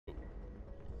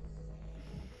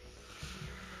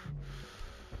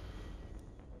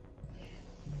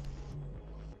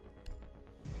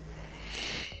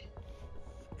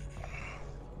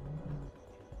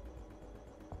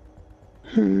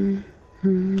Yo,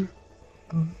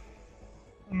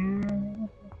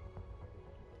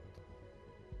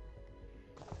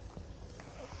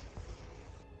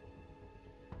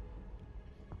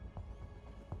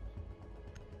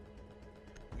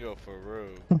 for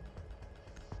real.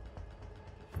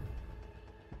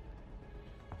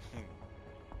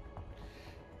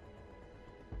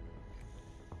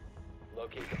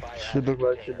 She looked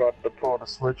like she about to pull the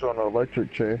switch on the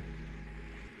electric chair.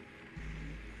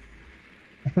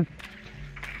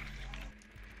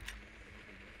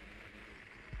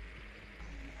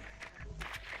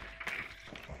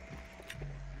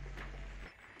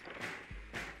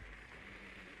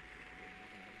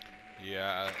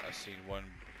 Yeah, I seen one.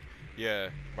 Yeah,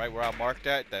 right where I marked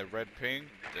that red ping,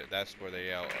 that's where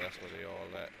they all. That's where they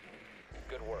all at.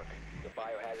 Good work. The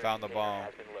biohazard Found the bomb.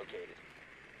 has been located.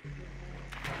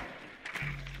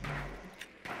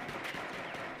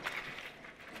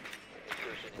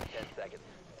 Insertion in 10 seconds.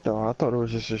 Oh, I thought it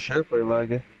was just a ship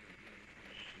lagging.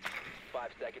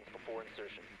 5 seconds before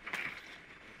insertion.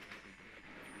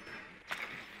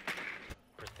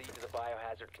 Proceed to the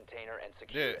biohazard container and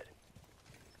secure it.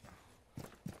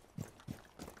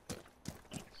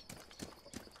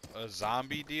 A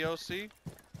zombie DLC?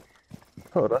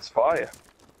 Oh, that's fire.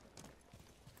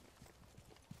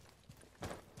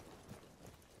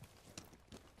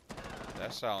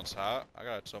 That sounds hot. I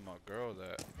gotta tell my girl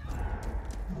that.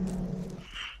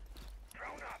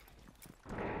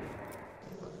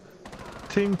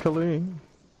 Tinkling.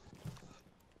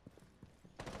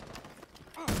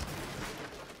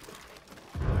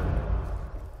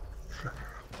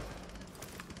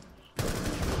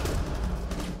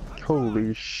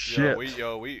 Holy shit.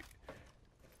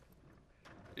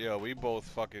 We both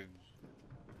fucking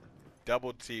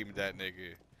double teamed that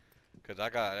nigga. Cause I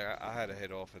had to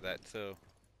hit off of that too.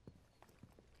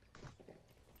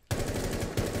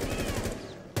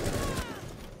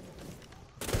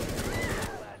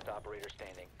 Last operator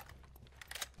standing.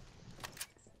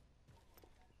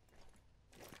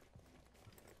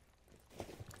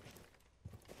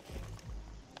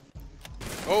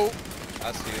 Oh,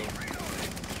 I see him.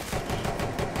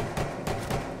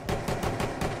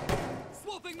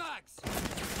 Swapping mags.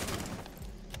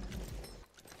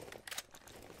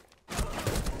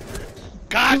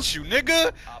 Got you,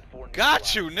 nigga!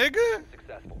 Got you, nigga!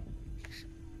 Successful.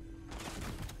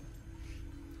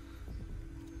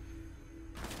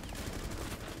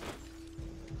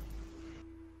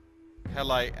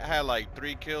 I had like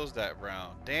 3 kills that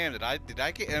round. Damn, did I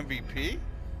get MVP?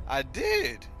 I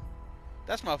did.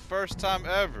 That's my first time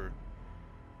ever.